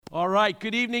All right,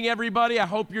 good evening, everybody. I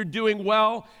hope you're doing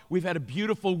well. We've had a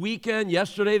beautiful weekend.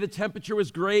 Yesterday, the temperature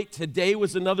was great. Today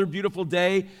was another beautiful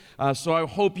day. So I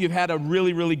hope you've had a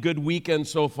really, really good weekend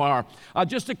so far.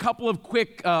 Just a couple of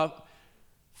quick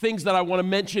things that I want to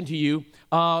mention to you.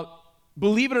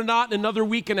 Believe it or not, in another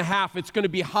week and a half, it's going to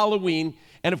be Halloween.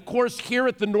 And of course, here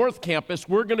at the North Campus,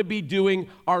 we're going to be doing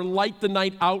our Light the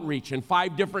Night outreach in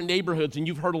 5 different neighborhoods, and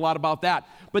you've heard a lot about that.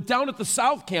 But down at the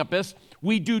South Campus,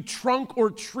 we do trunk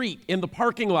or treat in the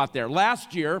parking lot there.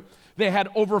 Last year, they had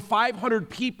over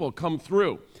 500 people come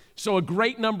through, so a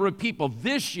great number of people.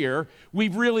 This year,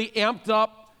 we've really amped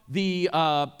up the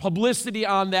publicity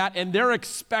on that, and they're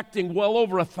expecting well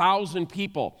over 1,000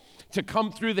 people to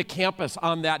come through the campus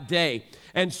on that day.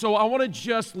 And so I want to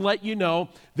just let you know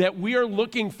that we are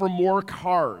looking for more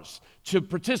cars to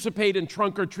participate in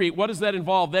trunk or treat. What does that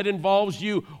involve? That involves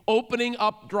you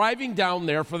driving down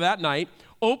there for that night,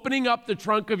 opening up the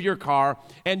trunk of your car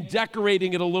and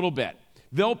decorating it a little bit.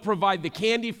 They'll provide the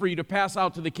candy for you to pass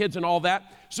out to the kids and all that.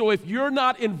 So if you're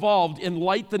not involved in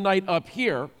Light the Night up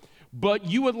here, but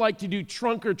you would like to do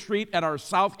trunk or treat at our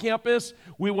South Campus,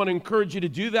 we want to encourage you to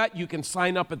do that. You can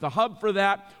sign up at the hub for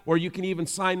that, or you can even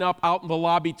sign up out in the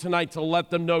lobby tonight to let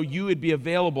them know you would be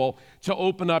available to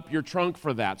open up your trunk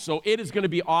for that. So it is going to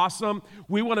be awesome.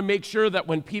 We want to make sure that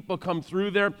when people come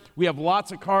through there, we have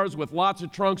lots of cars with lots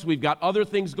of trunks. We've got other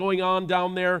things going on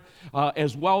down there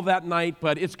as well that night,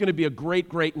 but it's going to be a great,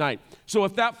 great night. So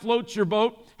if that floats your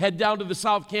boat, head down to the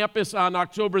South Campus on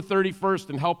October 31st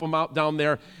and help them out down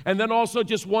there. And then also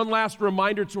just one last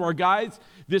reminder to our guys,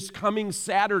 this coming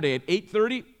Saturday at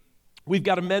 8:30, we've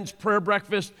got a men's prayer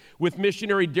breakfast with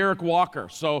missionary Derek Walker.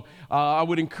 So I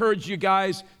would encourage you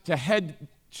guys to head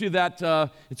to that.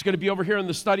 It's going to be over here in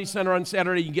the study center on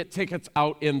Saturday. You can get tickets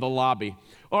out in the lobby.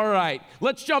 All right,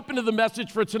 let's jump into the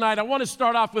message for tonight. I want to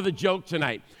start off with a joke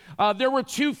tonight. There were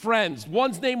 2 friends.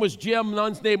 One's name was Jim,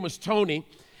 one's name was Tony.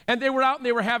 And they were out and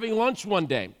they were having lunch one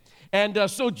day.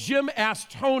 And so Jim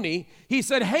asked Tony, he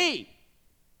said, "Hey,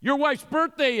 your wife's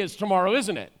birthday is tomorrow,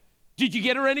 isn't it? Did you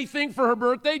get her anything for her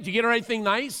birthday? Did you get her anything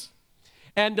nice?"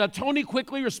 And Tony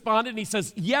quickly responded and he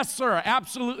says, "Yes, sir,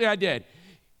 absolutely I did.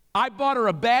 I bought her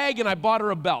a bag and I bought her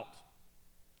a belt."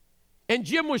 And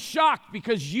Jim was shocked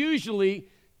because usually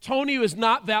Tony was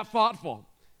not that thoughtful.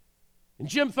 And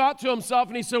Jim thought to himself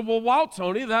and he said, "Well, wow,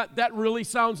 Tony, that really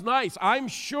sounds nice. I'm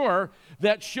sure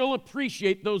that she'll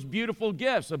appreciate those beautiful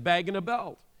gifts, a bag and a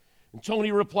belt." And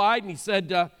Tony replied and he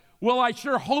said, "Well, I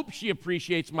sure hope she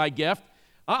appreciates my gift.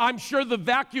 I'm sure the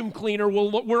vacuum cleaner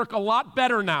will work a lot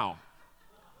better now."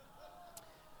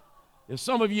 If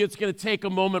some of you, it's going to take a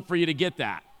moment for you to get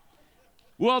that.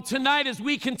 Well, tonight as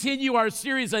we continue our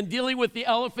series on dealing with the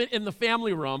elephant in the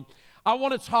family room, I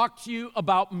want to talk to you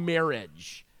about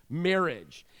marriage.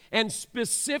 Marriage. And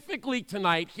specifically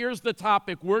tonight, here's the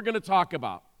topic we're going to talk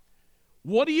about.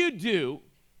 What do you do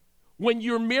when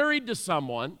you're married to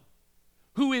someone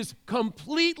who is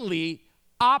completely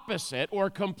opposite or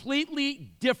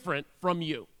completely different from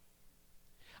you?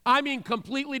 I mean,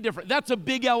 completely different. That's a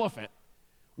big elephant.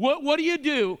 What do you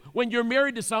do when you're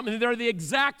married to someone and they're the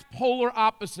exact polar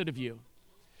opposite of you?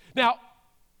 Now,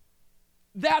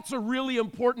 that's a really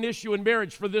important issue in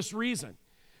marriage for this reason.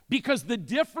 Because the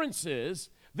differences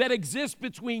that exist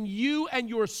between you and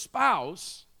your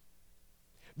spouse,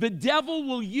 the devil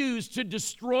will use to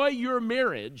destroy your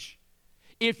marriage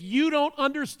if you don't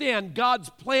understand God's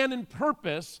plan and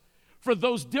purpose for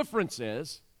those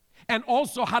differences and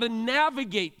also how to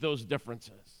navigate those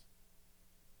differences.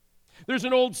 There's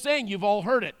an old saying, you've all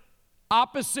heard it.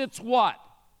 Opposites what?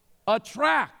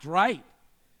 Attract, right?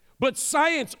 But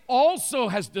science also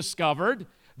has discovered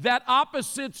that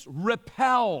opposites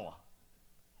repel.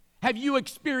 Have you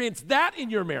experienced that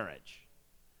in your marriage?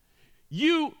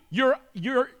 The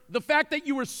fact that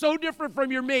you were so different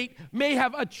from your mate may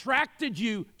have attracted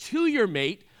you to your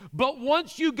mate, but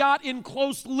once you got in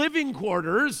close living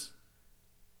quarters,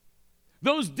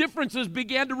 those differences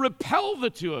began to repel the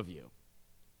two of you.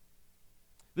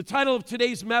 The title of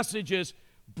today's message is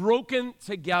Broken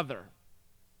Together.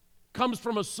 Comes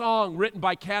from a song written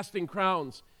by Casting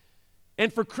Crowns.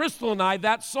 And for Crystal and I,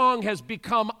 that song has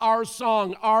become our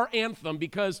song, our anthem,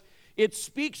 because it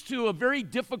speaks to a very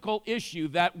difficult issue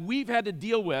that we've had to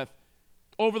deal with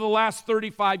over the last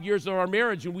 35 years of our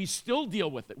marriage, and we still deal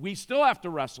with it. We still have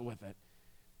to wrestle with it.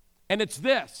 And it's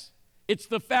this. It's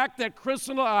the fact that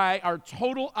Crystal and I are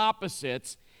total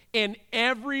opposites in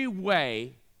every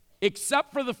way,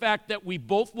 except for the fact that we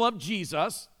both love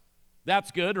Jesus.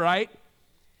 That's good, right?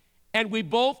 And we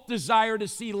both desire to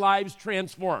see lives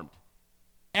transformed.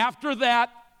 After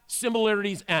that,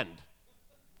 similarities end.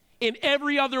 In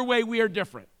every other way, we are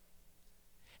different.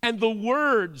 And the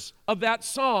words of that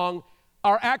song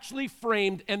are actually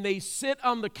framed, and they sit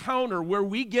on the counter where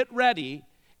we get ready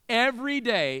every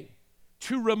day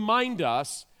to remind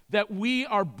us that we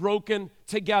are broken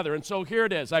together. And so here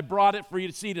it is. I brought it for you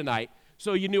to see tonight,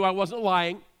 so you knew I wasn't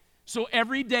lying. So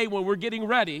every day when we're getting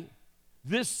ready,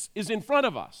 this is in front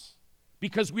of us.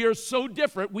 Because we are so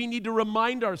different, we need to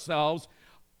remind ourselves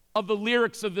of the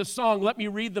lyrics of this song. Let me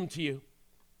read them to you.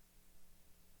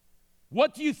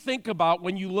 What do you think about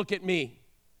when you look at me?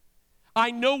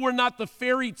 I know we're not the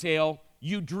fairy tale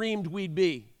you dreamed we'd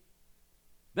be.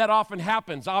 That often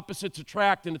happens. Opposites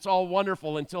attract, and it's all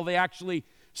wonderful until they actually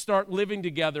start living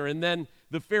together, and then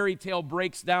the fairy tale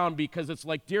breaks down because it's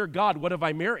like, dear God, what have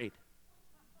I married?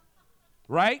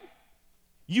 Right?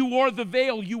 You wore the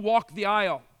veil, you walked the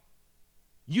aisle.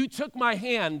 You took my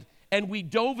hand, and we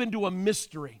dove into a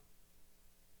mystery.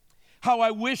 How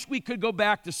I wish we could go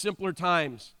back to simpler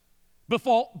times,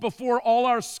 before all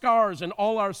our scars and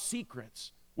all our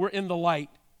secrets were in the light.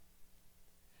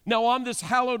 Now on this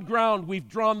hallowed ground, we've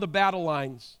drawn the battle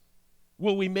lines.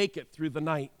 Will we make it through the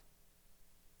night?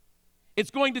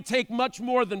 It's going to take much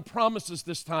more than promises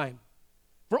this time,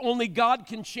 for only God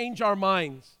can change our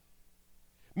minds.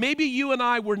 Maybe you and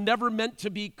I were never meant to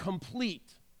be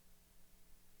complete.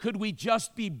 Could we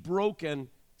just be broken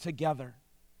together?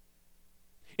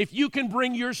 If you can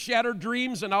bring your shattered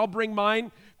dreams and I'll bring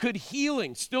mine, could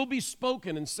healing still be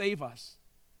spoken and save us?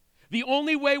 The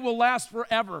only way we'll last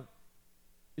forever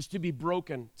is to be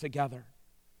broken together.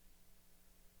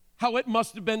 How it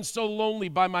must have been so lonely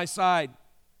by my side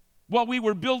while we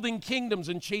were building kingdoms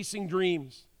and chasing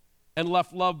dreams and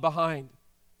left love behind.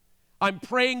 I'm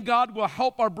praying God will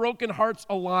help our broken hearts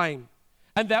align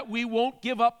and that we won't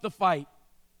give up the fight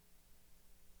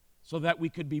so that we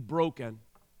could be broken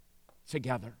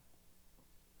together.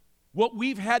 What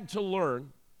we've had to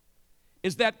learn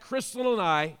is that Crystal and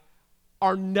I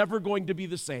are never going to be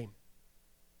the same.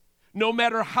 No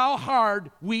matter how hard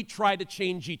we try to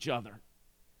change each other.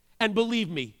 And believe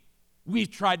me, we've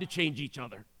tried to change each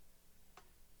other.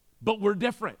 But we're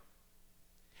different.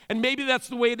 And maybe that's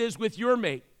the way it is with your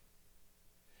mate.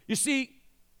 You see,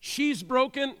 she's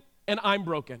broken and I'm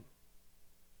broken.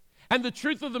 And the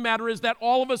truth of the matter is that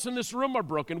all of us in this room are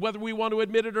broken, whether we want to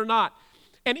admit it or not.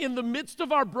 And in the midst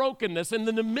of our brokenness and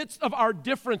in the midst of our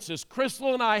differences,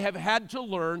 Crystal and I have had to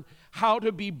learn how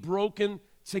to be broken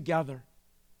together.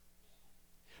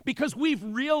 Because we've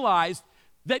realized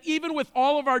that even with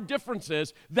all of our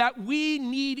differences, that we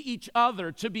need each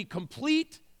other to be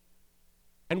complete,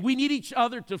 and we need each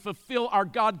other to fulfill our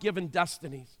God-given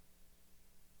destinies.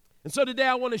 And so today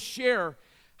I want to share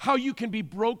how you can be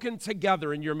broken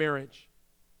together in your marriage.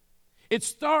 It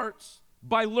starts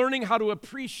by learning how to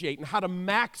appreciate and how to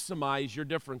maximize your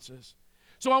differences.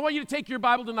 So I want you to take your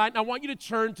Bible tonight, and I want you to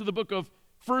turn to the book of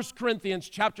 1 Corinthians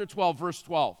chapter 12, verse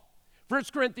 12. 1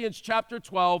 Corinthians chapter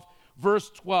 12,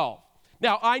 verse 12.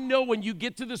 Now, I know when you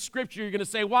get to the scripture, you're going to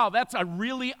say, wow, that's a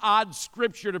really odd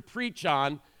scripture to preach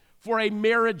on for a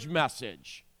marriage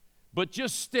message. But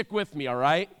just stick with me, all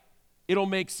right? It'll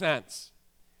make sense.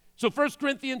 So 1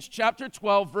 Corinthians chapter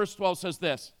 12, verse 12 says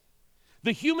this: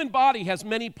 the human body has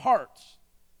many parts,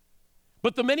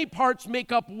 but the many parts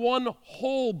make up one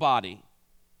whole body.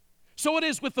 So it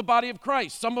is with the body of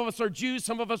Christ. Some of us are Jews,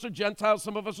 some of us are Gentiles,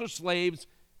 some of us are slaves,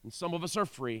 and some of us are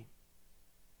free.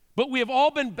 But we have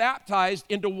all been baptized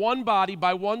into one body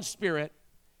by one Spirit,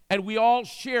 and we all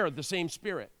share the same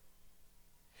Spirit.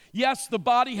 Yes, the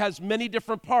body has many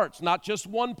different parts, not just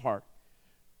one part.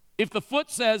 If the foot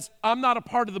says, I'm not a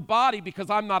part of the body because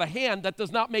I'm not a hand, that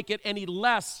does not make it any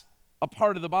less a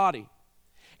part of the body.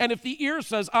 And if the ear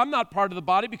says, I'm not part of the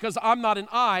body because I'm not an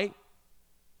eye,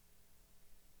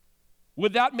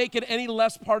 would that make it any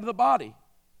less part of the body?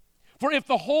 For if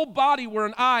the whole body were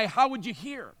an eye, how would you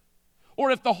hear? Or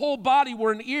if the whole body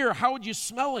were an ear, how would you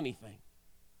smell anything?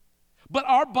 But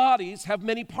our bodies have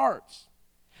many parts,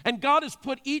 and God has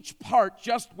put each part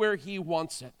just where He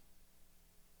wants it.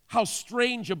 How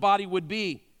strange a body would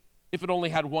be if it only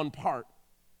had one part.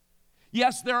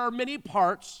 Yes, there are many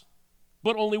parts,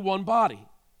 but only one body.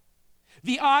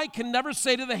 The eye can never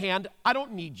say to the hand, I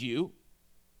don't need you.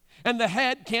 And the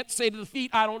head can't say to the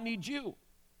feet, I don't need you.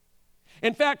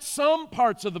 In fact, some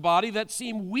parts of the body that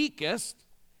seem weakest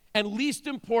and least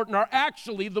important are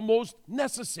actually the most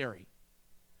necessary.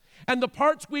 And the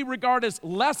parts we regard as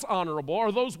less honorable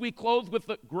are those we clothe with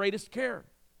the greatest care.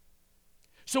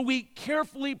 So we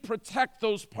carefully protect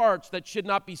those parts that should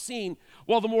not be seen,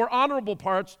 while the more honorable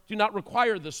parts do not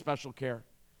require this special care.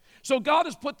 So God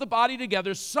has put the body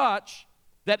together such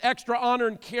that extra honor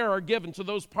and care are given to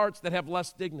those parts that have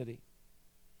less dignity.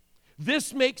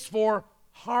 This makes for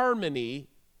harmony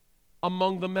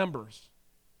among the members,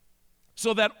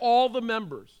 so that all the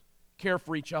members care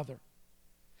for each other.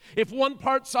 If one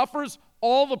part suffers,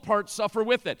 all the parts suffer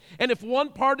with it. And if one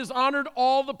part is honored,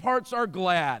 all the parts are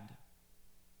glad.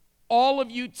 All of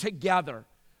you together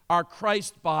are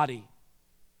Christ's body,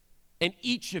 and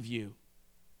each of you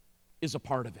is a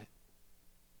part of it.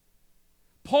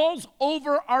 Paul's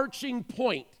overarching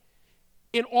point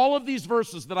in all of these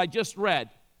verses that I just read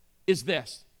is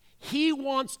this. He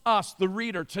wants us, the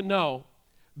reader, to know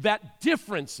that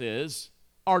differences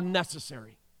are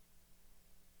necessary.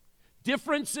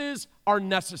 Differences are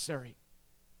necessary.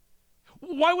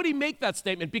 Why would he make that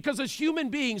statement? Because as human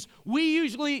beings, we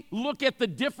usually look at the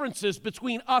differences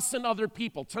between us and other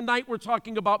people. Tonight we're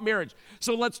talking about marriage.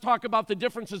 So let's talk about the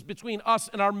differences between us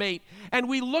and our mate. And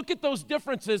we look at those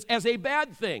differences as a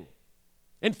bad thing.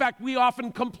 In fact, we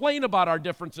often complain about our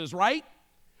differences, right?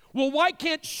 Well, why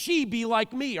can't she be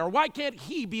like me? Or why can't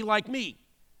he be like me?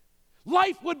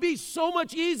 Life would be so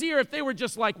much easier if they were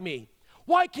just like me.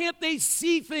 Why can't they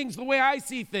see things the way I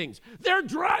see things? They're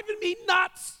driving me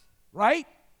nuts. Right?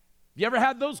 You ever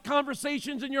had those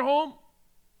conversations in your home?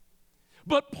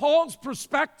 But Paul's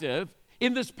perspective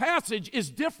in this passage is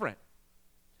different.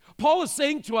 Paul is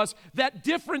saying to us that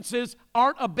differences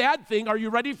aren't a bad thing. Are you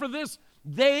ready for this?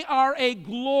 They are a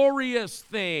glorious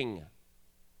thing.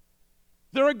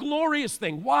 They're a glorious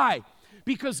thing. Why?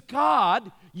 Because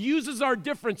God uses our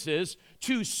differences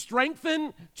to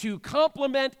strengthen, to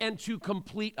complement, and to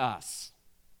complete us.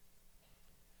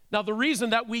 Now, the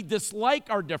reason that we dislike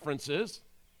our differences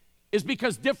is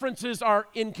because differences are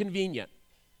inconvenient.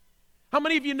 How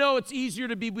many of you know it's easier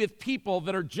to be with people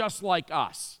that are just like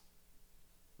us?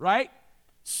 Right?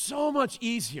 So much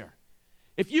easier.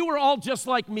 If you were all just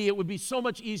like me, it would be so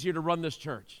much easier to run this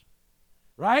church.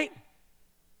 Right?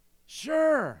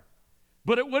 Sure.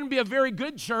 But it wouldn't be a very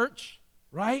good church,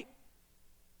 right?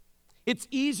 It's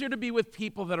easier to be with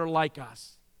people that are like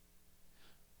us.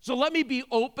 So let me be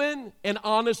open and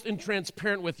honest and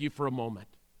transparent with you for a moment.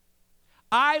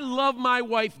 I love my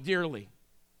wife dearly,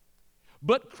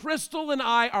 but Crystal and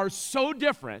I are so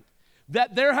different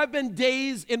that there have been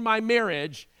days in my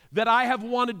marriage that I have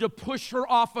wanted to push her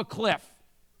off a cliff.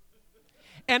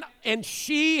 And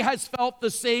she has felt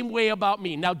the same way about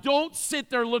me. Now, don't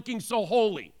sit there looking so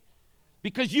holy,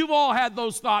 because you've all had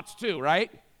those thoughts too,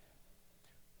 right?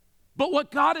 But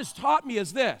what God has taught me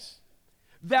is this,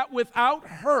 that without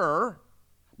her,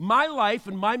 my life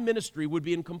and my ministry would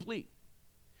be incomplete.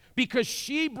 Because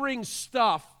she brings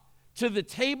stuff to the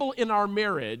table in our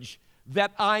marriage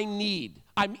that I need.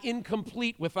 I'm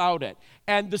incomplete without it.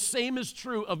 And the same is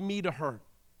true of me to her.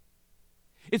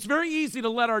 It's very easy to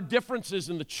let our differences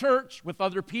in the church, with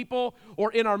other people,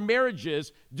 or in our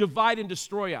marriages divide and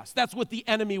destroy us. That's what the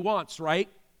enemy wants, right?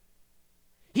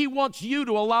 He wants you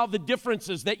to allow the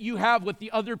differences that you have with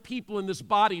the other people in this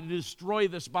body to destroy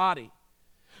this body.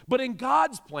 But in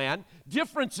God's plan,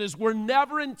 differences were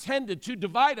never intended to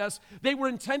divide us. They were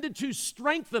intended to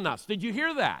strengthen us. Did you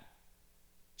hear that?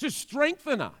 To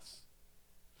strengthen us.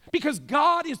 Because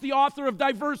God is the author of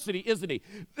diversity, isn't he?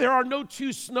 There are no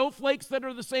two snowflakes that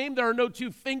are the same. There are no two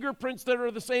fingerprints that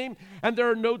are the same. And there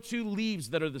are no two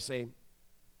leaves that are the same.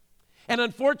 And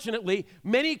unfortunately,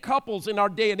 many couples in our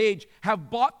day and age have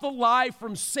bought the lie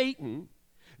from Satan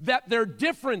that their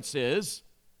differences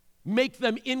make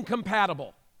them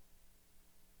incompatible.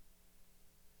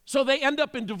 So they end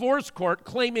up in divorce court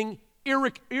claiming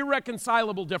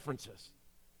irreconcilable differences.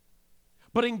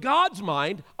 But in God's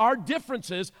mind, our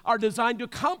differences are designed to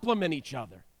complement each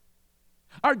other.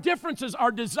 Our differences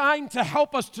are designed to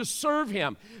help us to serve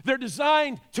him. They're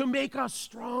designed to make us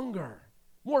stronger,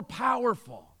 more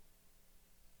powerful.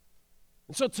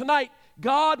 And so tonight,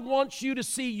 God wants you to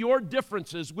see your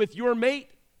differences with your mate,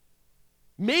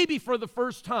 maybe for the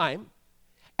first time,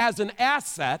 as an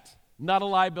asset, not a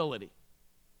liability.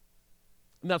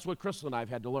 And that's what Crystal and I have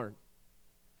had to learn.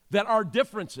 That our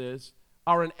differences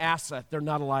are an asset, they're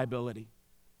not a liability.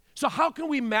 So how can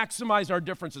we maximize our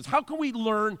differences? How can we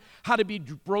learn how to be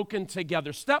broken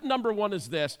together? Step number one is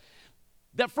this,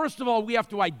 that first of all, we have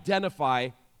to identify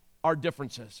our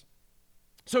differences.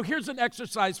 So here's an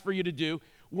exercise for you to do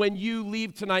when you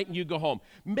leave tonight and you go home.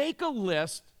 Make a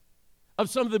list of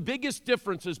some of the biggest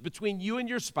differences between you and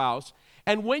your spouse,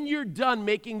 and when you're done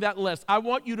making that list, I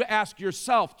want you to ask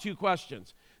yourself two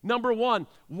questions. Number one,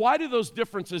 why do those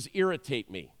differences irritate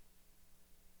me?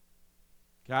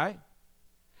 Okay?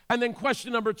 And then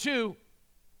question number two,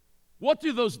 what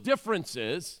do those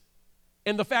differences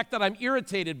and the fact that I'm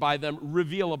irritated by them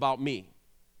reveal about me?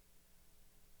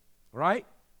 All right?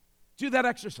 Do that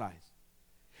exercise.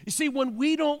 You see, when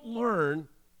we don't learn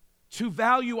to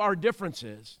value our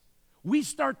differences, we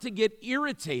start to get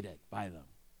irritated by them.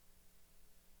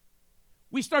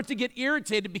 We start to get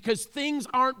irritated because things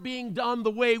aren't being done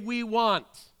the way we want,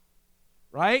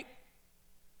 right?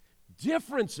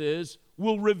 Differences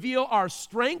will reveal our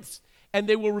strengths, and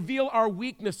they will reveal our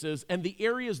weaknesses and the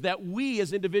areas that we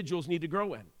as individuals need to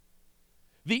grow in.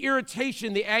 The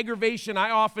irritation, the aggravation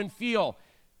I often feel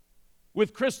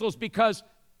with Crystal's because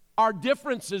our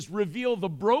differences reveal the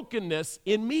brokenness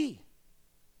in me,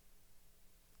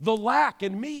 the lack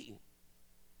in me.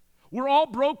 We're all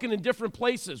broken in different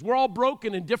places. We're all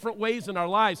broken in different ways in our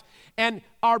lives. And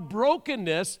our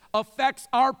brokenness affects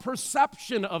our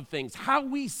perception of things, how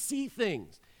we see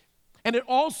things. And it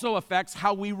also affects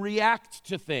how we react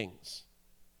to things.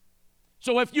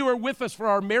 So if you were with us for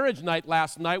our marriage night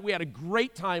last night, we had a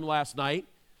great time last night.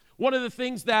 One of the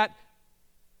things that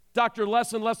Dr.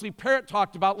 Leslie Parrott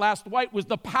talked about last night was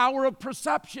the power of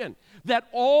perception, that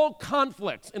all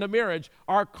conflicts in a marriage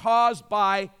are caused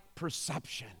by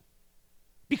perception.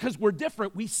 Because we're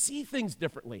different, we see things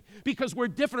differently. Because we're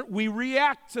different, we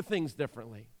react to things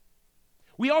differently.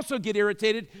 We also get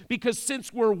irritated because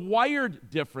since we're wired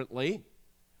differently,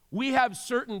 we have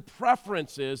certain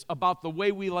preferences about the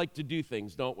way we like to do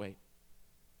things, don't we?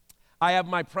 I have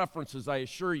my preferences, I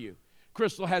assure you.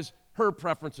 Crystal has her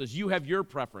preferences. You have your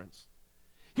preference.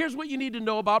 Here's what you need to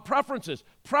know about preferences.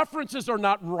 Preferences are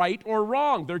not right or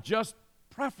wrong. They're just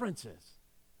preferences.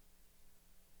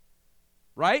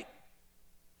 Right?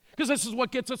 Because this is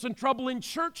what gets us in trouble in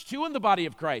church, too, in the body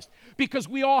of Christ. Because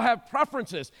we all have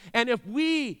preferences. And if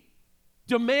we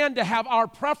demand to have our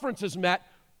preferences met,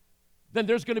 then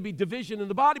there's going to be division in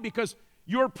the body because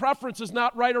your preference is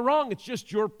not right or wrong. It's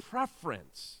just your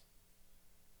preference.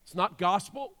 It's not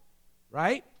gospel,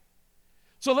 right?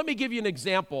 So let me give you an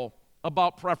example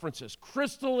about preferences.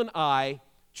 Crystal and I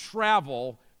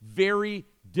travel very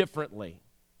differently.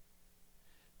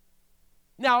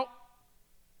 Now,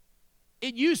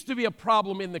 it used to be a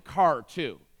problem in the car,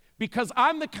 too, because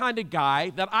I'm the kind of guy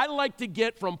that I like to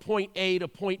get from point A to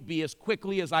point B as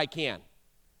quickly as I can.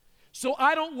 So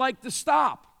I don't like to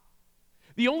stop.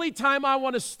 The only time I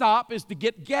want to stop is to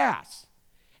get gas.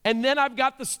 And then I've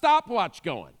got the stopwatch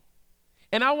going.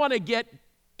 And I want to get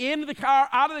into the car,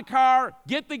 out of the car,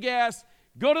 get the gas,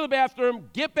 go to the bathroom,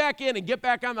 get back in, and get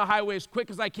back on the highway as quick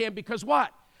as I can because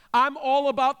what? I'm all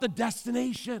about the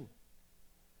destination.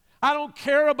 I don't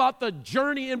care about the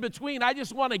journey in between. I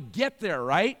just want to get there,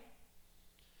 right?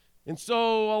 And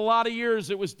so a lot of years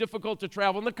it was difficult to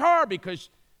travel in the car because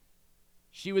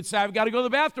she would say, I've got to go to the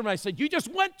bathroom. I said, you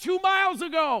just went 2 miles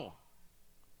ago,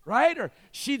 right? Or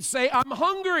she'd say, I'm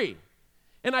hungry.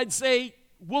 And I'd say,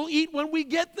 we'll eat when we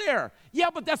get there. Yeah,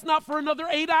 but that's not for another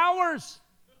 8 hours,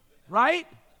 right?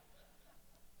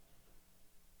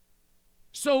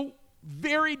 So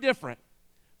very different.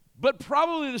 But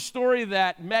probably the story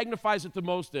that magnifies it the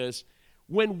most is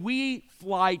when we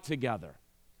fly together.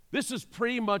 This is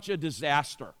pretty much a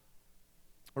disaster,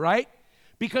 right?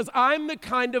 Because I'm the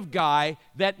kind of guy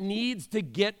that needs to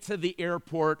get to the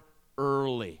airport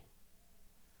early,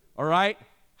 all right?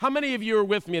 How many of you are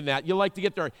with me in that? You like to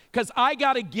get there? Because I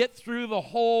got to get through the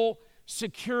whole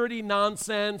security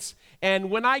nonsense,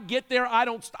 and when I get there, I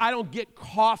don't get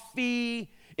coffee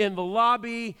in the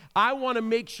lobby. I want to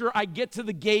make sure I get to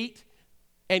the gate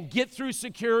and get through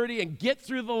security and get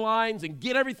through the lines and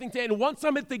get everything and once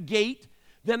I'm at the gate,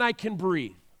 then I can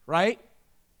breathe, right?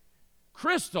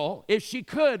 Crystal, if she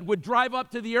could, would drive up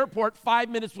to the airport 5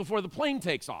 minutes before the plane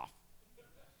takes off,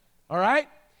 all right?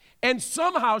 And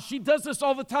somehow she does this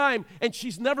all the time, and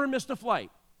she's never missed a flight.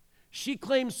 She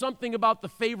claims something about the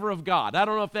favor of God. I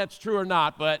don't know if that's true or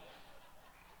not, but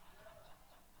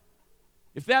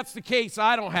if that's the case,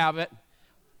 I don't have it.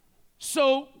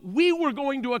 So we were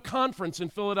going to a conference in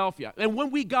Philadelphia, and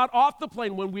when we got off the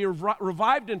plane, when we were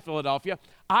revived in Philadelphia,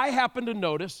 I happened to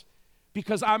notice,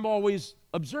 because I'm always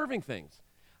observing things,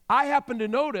 I happened to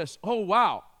notice, oh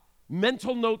wow,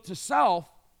 mental note to self,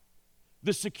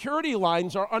 the security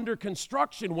lines are under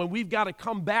construction when we've got to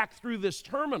come back through this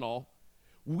terminal.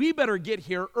 We better get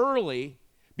here early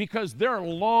because there are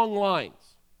long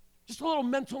lines. Just a little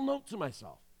mental note to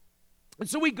myself. And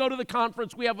so we go to the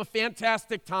conference, we have a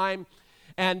fantastic time,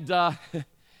 and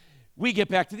we get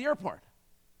back to the airport.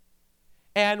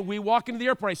 And we walk into the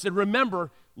airport. I said,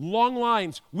 remember, long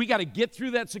lines. We got to get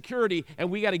through that security, and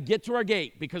we got to get to our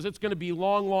gate because it's going to be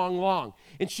long, long, long.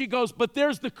 And she goes, but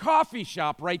there's the coffee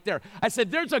shop right there. I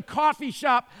said, there's a coffee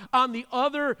shop on the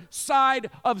other side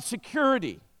of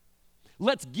security.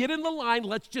 Let's get in the line.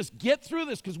 Let's just get through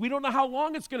this because we don't know how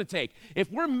long it's going to take.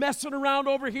 If we're messing around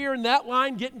over here in that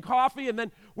line getting coffee, and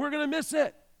then we're going to miss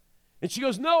it. And she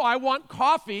goes, no, I want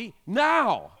coffee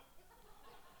now.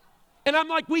 And I'm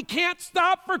like, we can't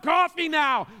stop for coffee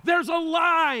now. There's a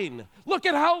line. Look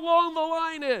at how long the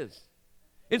line is.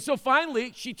 And so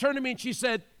finally, she turned to me and she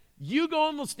said, you go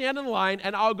and stand in the line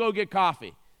and I'll go get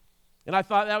coffee. And I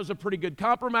thought that was a pretty good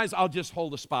compromise. I'll just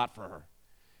hold a spot for her.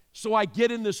 So I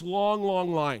get in this long,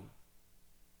 long line.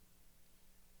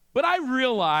 But I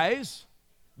realize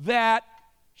that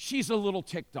she's a little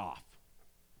ticked off.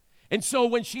 And so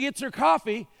when she gets her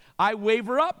coffee, I wave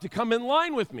her up to come in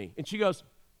line with me. And she goes,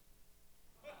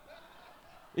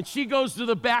 and she goes to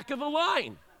the back of the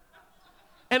line.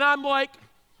 And I'm like,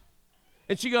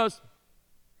 and she goes,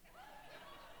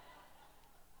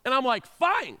 and I'm like,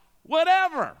 fine,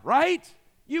 whatever, right?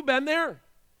 You've been there.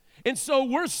 And so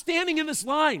we're standing in this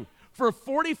line for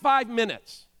 45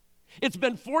 minutes. It's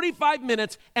been 45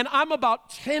 minutes, and I'm about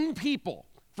 10 people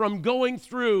from going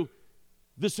through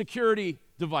the security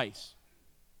device.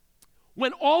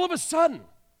 When all of a sudden,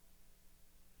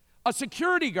 a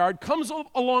security guard comes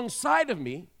alongside of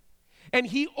me, and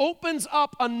he opens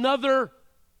up another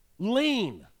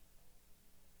lane.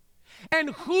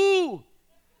 And who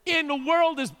in the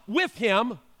world is with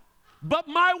him but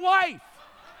my wife?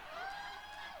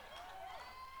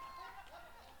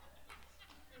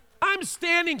 I'm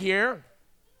standing here,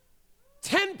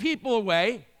 10 people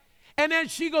away, and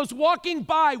as she goes walking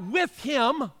by with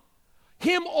him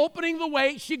opening the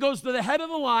way, she goes to the head of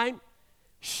the line,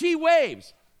 she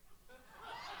waves.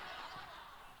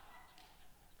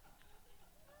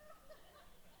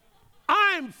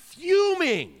 I'm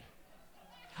fuming.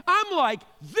 I'm like,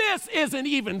 this isn't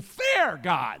even fair,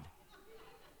 God.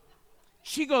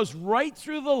 She goes right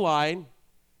through the line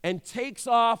and takes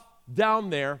off down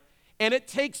there, and it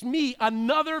takes me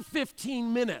another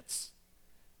 15 minutes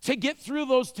to get through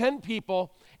those 10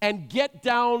 people and get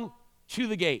down to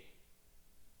the gate.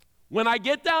 When I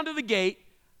get down to the gate,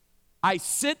 I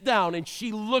sit down, and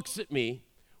she looks at me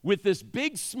with this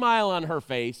big smile on her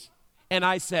face, and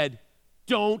I said,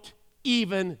 don't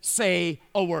even say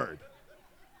a word.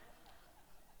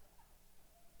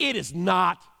 It is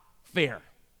not fair.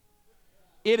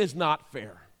 It is not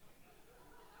fair.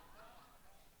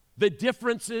 The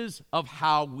differences of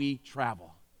how we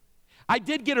travel. I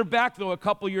did get her back, though, a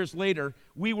couple years later.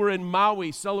 We were in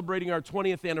Maui celebrating our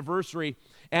 20th anniversary,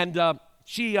 and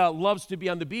she loves to be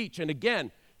on the beach. And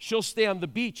again, she'll stay on the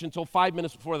beach until 5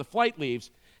 minutes before the flight leaves.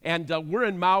 And we're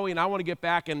in Maui, and I want to get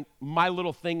back, and my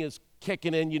little thing is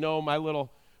kicking in, my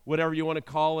little, whatever you want to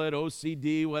call it,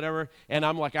 OCD, whatever. And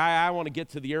I'm like, I want to get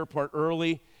to the airport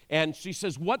early. And she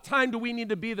says, what time do we need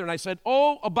to be there? And I said,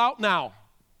 about now.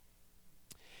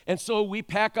 And so we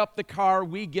pack up the car,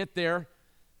 we get there.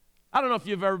 I don't know if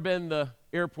you've ever been to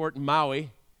the airport in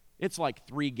Maui. It's like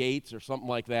 3 gates or something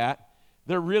like that.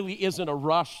 There really isn't a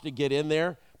rush to get in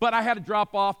there. But I had to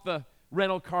drop off the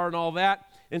rental car and all that.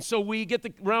 And so we get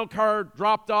the rental car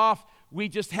dropped off. We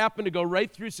just happen to go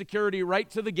right through security, right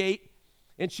to the gate.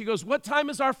 And she goes, what time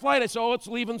is our flight? I said, it's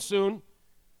leaving soon.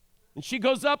 And she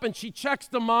goes up and she checks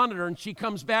the monitor, and she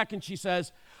comes back and she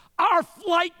says, our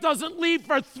flight doesn't leave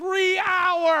for 3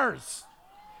 hours.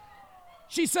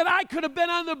 She said, I could have been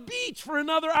on the beach for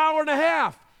another hour and a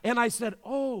half. And I said,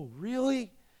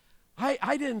 really?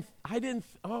 I didn't,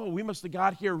 we must have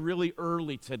got here really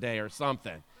early today or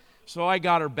something. So I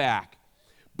got her back.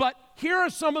 But here are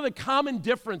some of the common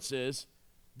differences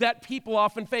that people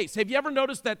often face. Have you ever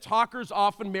noticed that talkers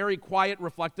often marry quiet,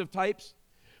 reflective types?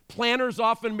 Planners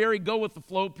often marry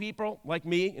go-with-the-flow people like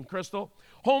me and Crystal.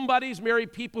 Home buddies marry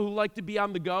people who like to be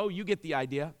on the go. You get the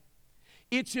idea.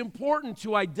 It's important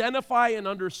to identify and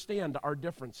understand our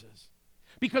differences.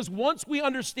 Because once we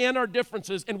understand our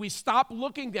differences and we stop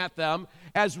looking at them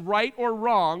as right or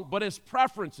wrong, but as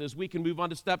preferences, we can move on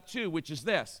to step 2, which is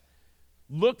this.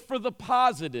 Look for the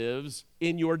positives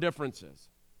in your differences.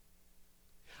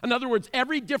 In other words,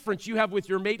 every difference you have with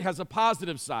your mate has a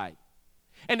positive side.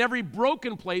 And every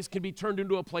broken place can be turned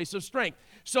into a place of strength.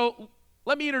 So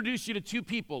let me introduce you to 2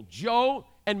 people, Joe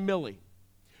and Millie.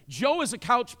 Joe is a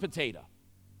couch potato.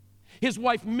 His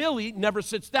wife, Millie, never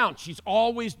sits down. She's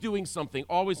always doing something,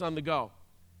 always on the go.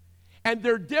 And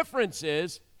their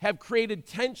differences have created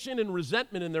tension and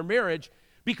resentment in their marriage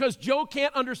because Joe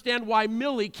can't understand why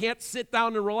Millie can't sit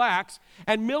down and relax,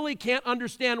 and Millie can't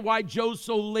understand why Joe's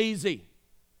so lazy,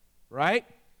 right?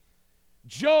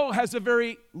 Joe has a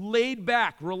very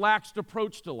laid-back, relaxed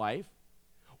approach to life,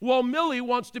 while Millie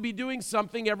wants to be doing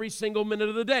something every single minute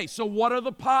of the day. So what are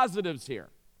the positives here?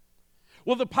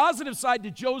 Well, the positive side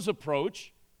to Joe's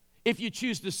approach, if you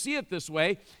choose to see it this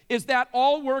way, is that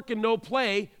all work and no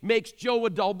play makes Joe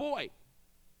a dull boy.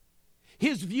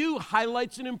 His view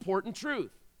highlights an important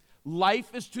truth.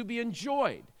 Life is to be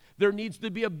enjoyed. There needs to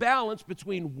be a balance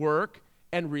between work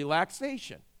and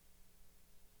relaxation.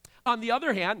 On the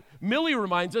other hand, Millie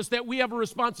reminds us that we have a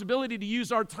responsibility to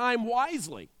use our time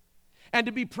wisely and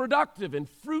to be productive and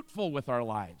fruitful with our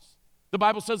lives. The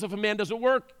Bible says if a man doesn't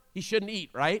work, he shouldn't eat,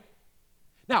 right?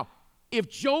 Now, if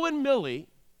Joe and Millie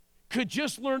could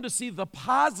just learn to see the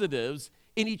positives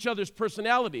in each other's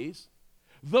personalities,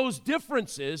 those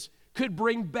differences could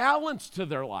bring balance to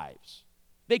their lives.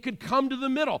 They could come to the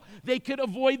middle. They could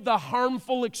avoid the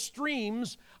harmful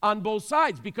extremes on both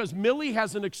sides because Millie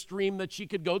has an extreme that she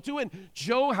could go to and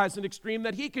Joe has an extreme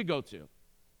that he could go to.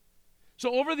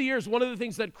 So over the years, one of the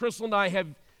things that Crystal and I have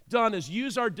done is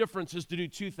use our differences to do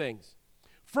two things.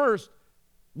 First,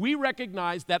 we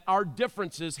recognize that our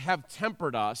differences have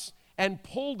tempered us and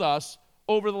pulled us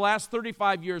over the last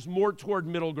 35 years more toward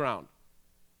middle ground.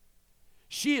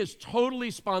 She is totally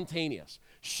spontaneous.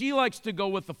 She likes to go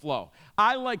with the flow.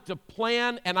 I like to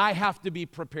plan and I have to be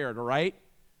prepared, all right?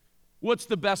 What's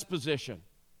the best position?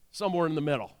 Somewhere in the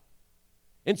middle.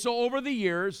 And so over the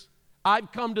years,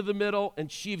 I've come to the middle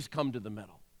and she's come to the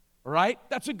middle, all right?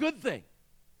 That's a good thing.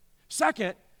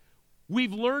 Second,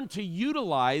 we've learned to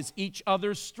utilize each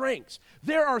other's strengths.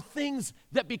 There are things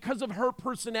that because of her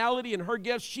personality and her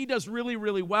gifts, she does really,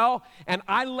 really well, and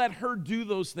I let her do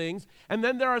those things. And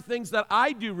then there are things that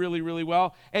I do really, really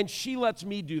well, and she lets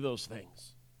me do those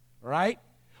things, all right?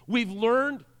 We've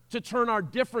learned to turn our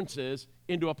differences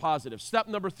into a positive. Step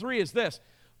number 3 is this.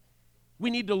 We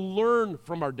need to learn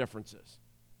from our differences.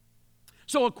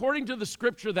 So according to the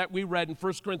scripture that we read in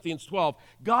 1 Corinthians 12,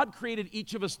 God created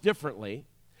each of us differently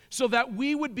so that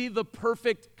we would be the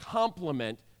perfect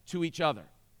complement to each other.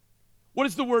 What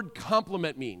does the word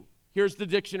complement mean? Here's the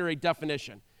dictionary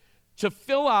definition. To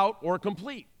fill out or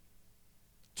complete.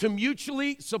 To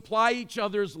mutually supply each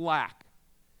other's lack.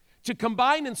 To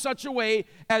combine in such a way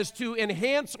as to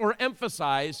enhance or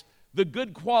emphasize the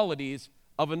good qualities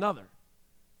of another.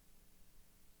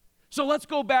 So let's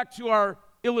go back to our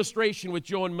illustration with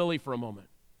Joe and Millie for a moment.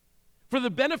 For the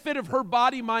benefit of her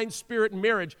body, mind, spirit, and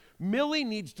marriage, Millie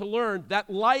needs to learn that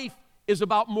life is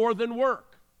about more than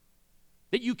work.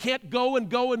 That you can't go and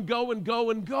go and go and go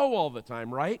and go all the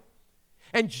time, right?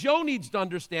 And Joe needs to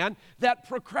understand that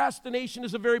procrastination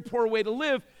is a very poor way to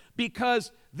live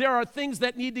because there are things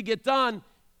that need to get done,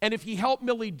 and if he helped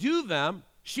Millie do them,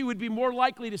 she would be more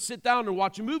likely to sit down and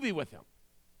watch a movie with him.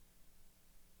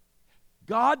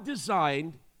 God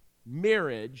designed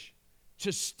marriage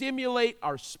to stimulate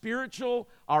our spiritual,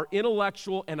 our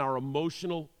intellectual, and our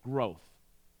emotional growth.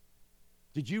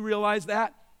 Did you realize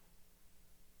that?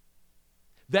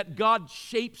 That God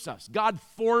shapes us, God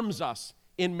forms us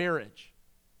in marriage.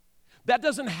 That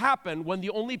doesn't happen when the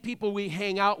only people we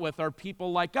hang out with are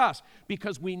people like us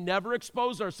because we never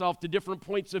expose ourselves to different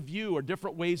points of view or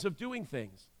different ways of doing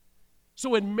things.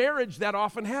 So in marriage, that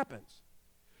often happens.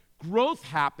 Growth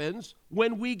happens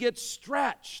when we get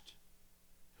stretched.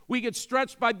 We get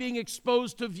stretched by being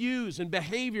exposed to views and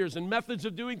behaviors and methods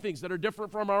of doing things that are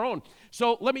different from our own.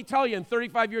 So let me tell you, in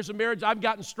 35 years of marriage, I've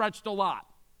gotten stretched a lot.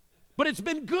 But it's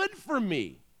been good for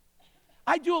me.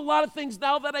 I do a lot of things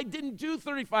now that I didn't do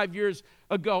 35 years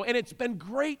ago, and it's been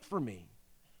great for me.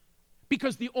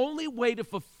 Because the only way to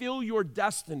fulfill your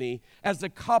destiny as a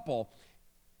couple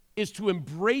is to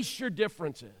embrace your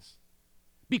differences.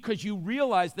 Because you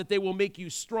realize that they will make you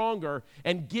stronger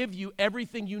and give you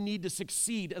everything you need to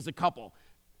succeed as a couple.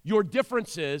 Your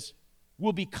differences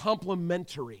will be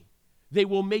complementary. They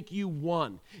will make you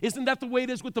one. Isn't that the way it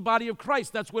is with the body of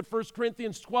Christ? That's what 1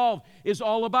 Corinthians 12 is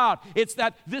all about. It's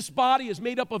that this body is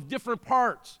made up of different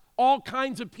parts, all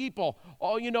kinds of people,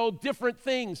 all, different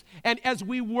things. And as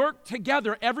we work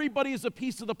together, everybody is a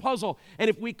piece of the puzzle. And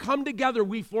if we come together,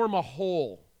 we form a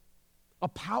whole, a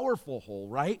powerful whole,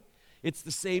 right? It's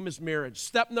the same as marriage.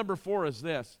 Step number 4 is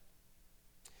this,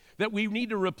 that we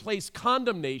need to replace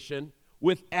condemnation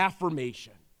with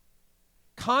affirmation.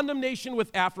 Condemnation with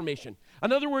affirmation.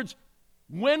 In other words,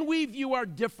 when we view our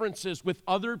differences with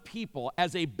other people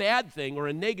as a bad thing or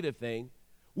a negative thing,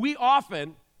 we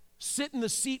often sit in the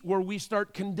seat where we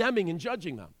start condemning and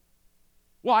judging them.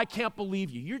 Well, I can't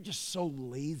believe you. You're just so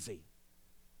lazy.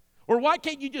 Or why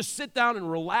can't you just sit down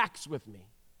and relax with me?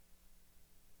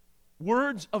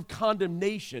 Words of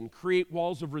condemnation create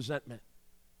walls of resentment.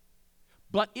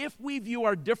 But if we view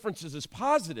our differences as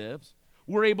positives,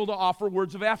 we're able to offer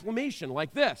words of affirmation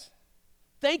like this.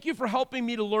 Thank you for helping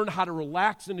me to learn how to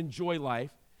relax and enjoy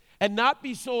life and not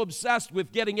be so obsessed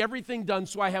with getting everything done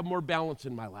so I have more balance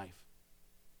in my life.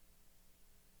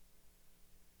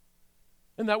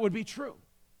 And that would be true.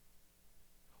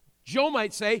 Joe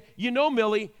might say,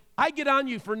 Millie, I get on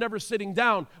you for never sitting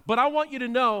down, but I want you to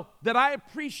know that I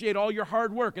appreciate all your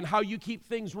hard work and how you keep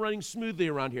things running smoothly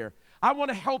around here. I want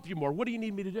to help you more. What do you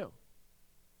need me to do?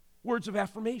 Words of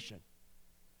affirmation.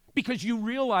 Because you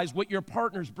realize what your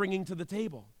partner's bringing to the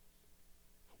table.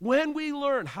 When we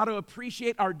learn how to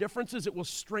appreciate our differences, it will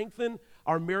strengthen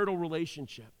our marital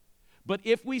relationship. But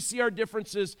if we see our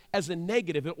differences as a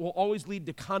negative, it will always lead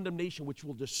to condemnation, which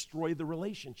will destroy the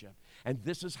relationship. And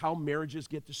this is how marriages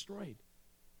get destroyed.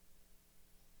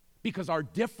 Because our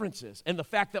differences and the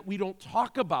fact that we don't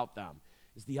talk about them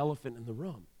is the elephant in the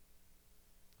room.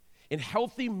 In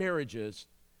healthy marriages,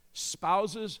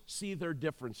 spouses see their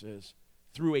differences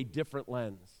through a different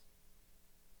lens.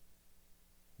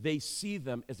 They see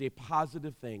them as a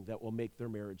positive thing that will make their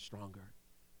marriage stronger.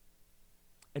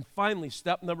 And finally,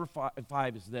 step number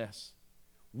five is this.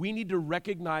 We need to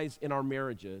recognize in our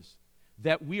marriages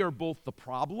that we are both the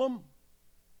problem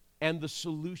and the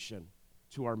solution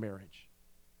to our marriage.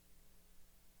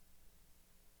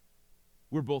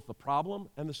 We're both the problem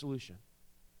and the solution.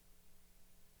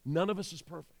 None of us is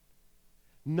perfect.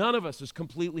 None of us is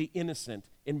completely innocent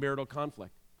in marital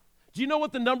conflict. Do you know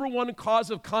what the number one cause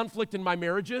of conflict in my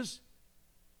marriage is?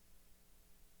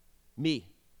 Me.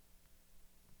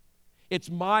 It's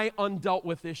my undealt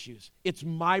with issues. It's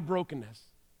my brokenness.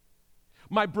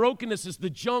 My brokenness is the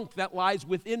junk that lies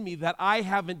within me that I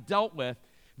haven't dealt with,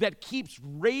 that keeps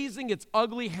raising its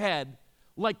ugly head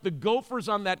like the gophers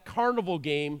on that carnival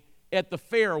game at the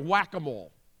fair,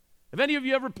 whack-a-mole. Have any of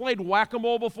you ever played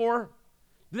whack-a-mole before?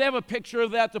 Do they have a picture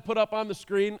of that to put up on the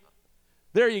screen?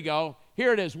 There you go.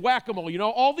 Here it is, whack-a-mole. You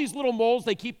know, all these little moles,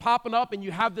 they keep popping up, and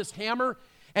you have this hammer,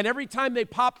 and every time they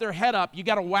pop their head up, you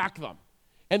got to whack them.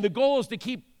 And the goal is to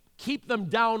keep them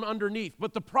down underneath.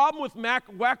 But the problem with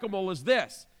whack-a-mole is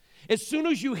this. As soon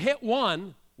as you hit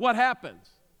one, what happens?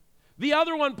 The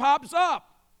other one pops up.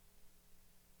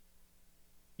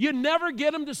 You never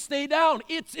get them to stay down.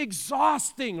 It's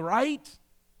exhausting, right?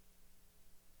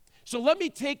 So let me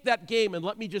take that game and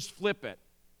let me just flip it.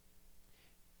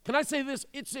 Can I say this?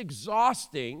 It's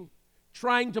exhausting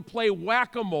trying to play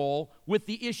whack-a-mole with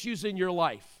the issues in your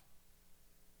life.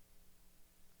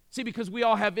 See, because we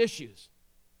all have issues.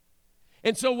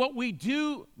 And so what we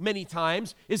do many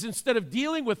times is instead of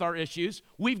dealing with our issues,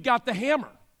 we've got the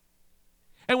hammer.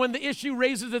 And when the issue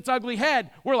raises its ugly head,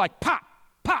 we're like, pop,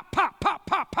 pop, pop, pop,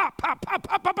 pop, pop, pop, pop,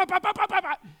 pop, pop, pop, pop, pop, pop,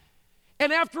 pop.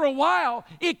 And after a while,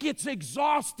 it gets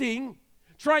exhausting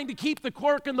trying to keep the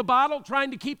cork in the bottle,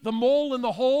 trying to keep the mole in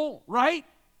the hole, right?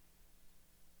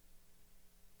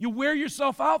 You wear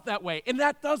yourself out that way, and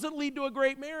that doesn't lead to a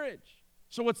great marriage.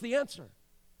 So what's the answer?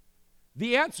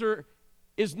 The answer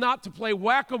is not to play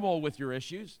whack-a-mole with your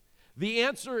issues. The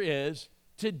answer is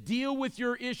to deal with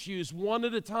your issues one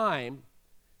at a time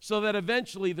so that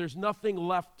eventually there's nothing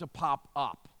left to pop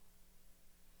up.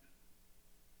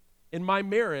 In my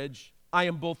marriage, I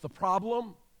am both the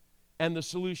problem and the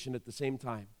solution at the same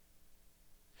time.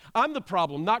 I'm the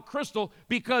problem, not Crystal,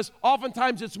 because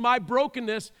oftentimes it's my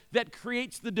brokenness that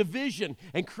creates the division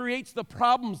and creates the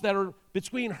problems that are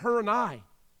between her and I.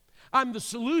 I'm the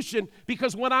solution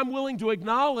because when I'm willing to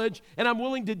acknowledge and I'm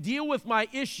willing to deal with my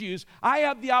issues, I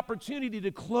have the opportunity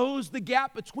to close the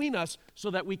gap between us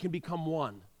so that we can become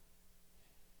one.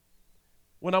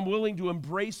 When I'm willing to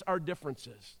embrace our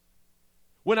differences,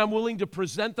 when I'm willing to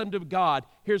present them to God,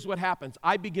 here's what happens.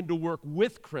 I begin to work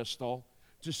with Crystal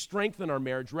to strengthen our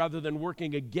marriage rather than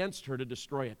working against her to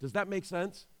destroy it. Does that make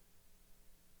sense?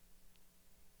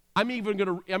 I'm either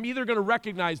going to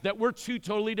recognize that we're two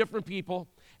totally different people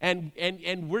and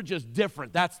we're just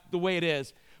different. That's the way it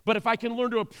is. But if I can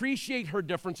learn to appreciate her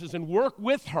differences and work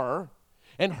with her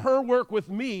and her work with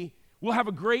me, we'll have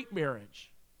a great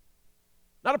marriage.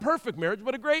 Not a perfect marriage,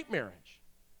 but a great marriage.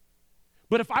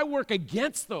 But if I work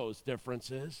against those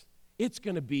differences, it's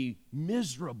going to be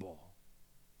miserable.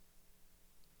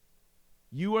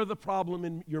 You are the problem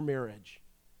in your marriage,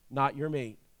 not your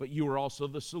mate, but you are also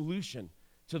the solution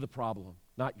to the problem,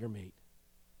 not your mate.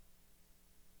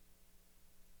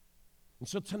 And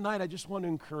so tonight, I just want to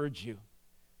encourage you.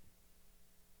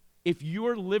 If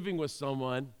you're living with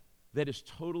someone that is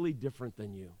totally different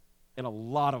than you, and a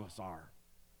lot of us are,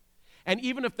 and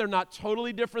even if they're not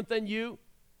totally different than you,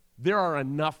 there are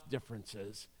enough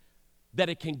differences that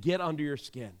it can get under your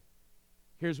skin.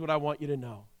 Here's what I want you to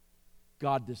know.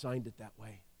 God designed it that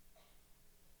way.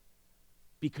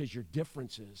 Because your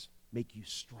differences make you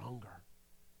stronger.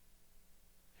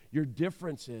 Your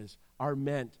differences are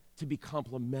meant to be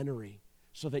complementary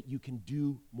so that you can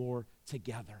do more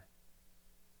together.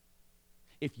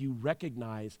 If you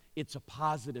recognize it's a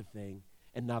positive thing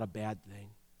and not a bad thing.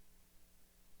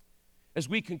 As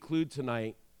we conclude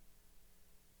tonight,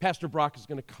 Pastor Brock is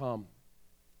going to come,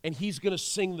 and he's going to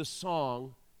sing the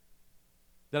song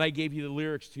that I gave you the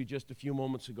lyrics to just a few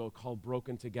moments ago called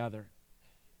Broken Together.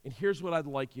 And here's what I'd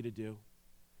like you to do.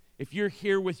 If you're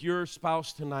here with your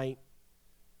spouse tonight,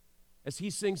 as he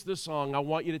sings this song, I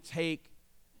want you to take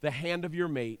the hand of your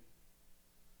mate.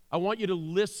 I want you to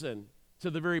listen to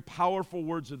the very powerful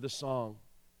words of the song.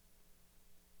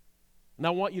 And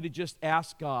I want you to just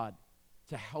ask God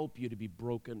to help you to be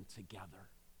broken together.